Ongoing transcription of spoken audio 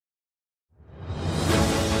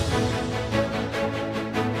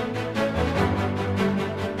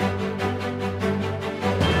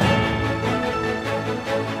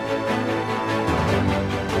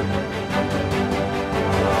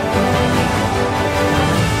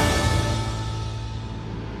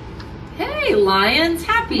Lions.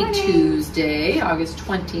 Happy Tuesday, August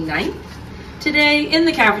 29th. Today in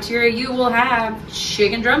the cafeteria, you will have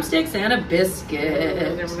chicken drumsticks and a biscuit.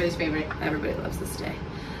 Everybody's favorite. Everybody loves this day.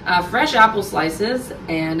 Fresh apple slices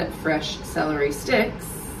and fresh celery sticks.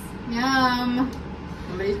 Yum.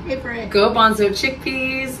 Everybody's favorite. Go Bonzo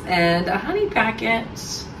chickpeas and a honey packet,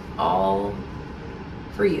 all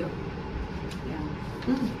for you.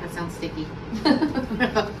 That sounds sticky. All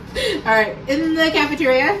right, in the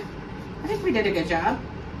cafeteria, I think we did a good job.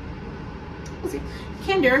 We'll see.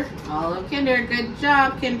 Kinder, all of Kinder, good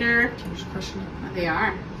job, Kinder. Kinder's crushing it. They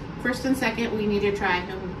are. First and second, we need to try,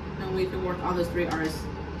 and we can work all those 3 R's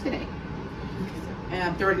today.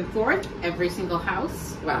 Third and fourth, every single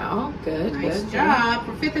house. Wow, good. Nice good, job.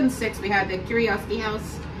 For fifth and sixth, we had the Curiosity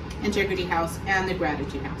House, Integrity House, and the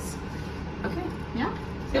Gratitude House. Okay. Yeah.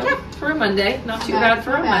 So, for a Monday, not too bad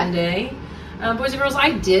for a Monday. Boys and girls,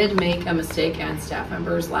 I did make a mistake, and staff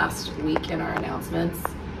members, last week in our announcements.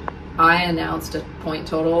 I announced a point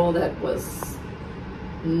total that was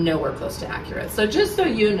nowhere close to accurate. So just so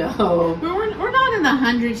you know. We're not in the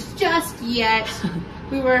hundreds just yet.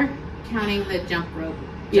 We were counting the jump rope.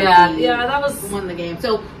 Yeah, that was won the game.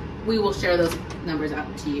 So we will share those numbers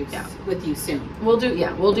out to you with you soon. We'll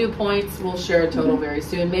do points. We'll share a total very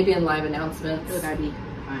soon, maybe in live announcements. So that'd be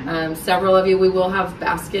fun. Several of you, we will have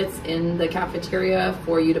baskets in the cafeteria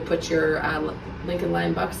for you to put your Lincoln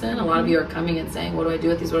Lion bucks in. A lot of you are coming and saying, "What do I do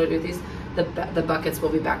with these? What do I do with these?" The buckets will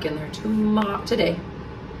be back in there today,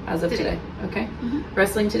 as of today. Okay.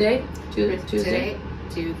 Wrestling today, Tuesday,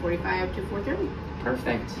 2:45 to 4:30.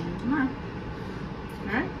 Perfect. And tomorrow.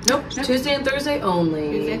 All right. Nope. Tuesday and Thursday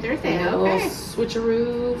only. Tuesday and Thursday. And okay. we'll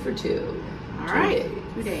switcheroo for 2. All right.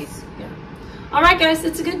 2 days. Yeah. All right, guys.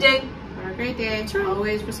 It's a good day. Have a great day.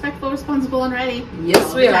 Always respectful, responsible, and ready.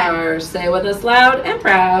 Yes, we are. Say with us loud and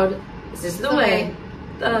proud. This is the way.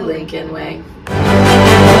 The Lincoln way.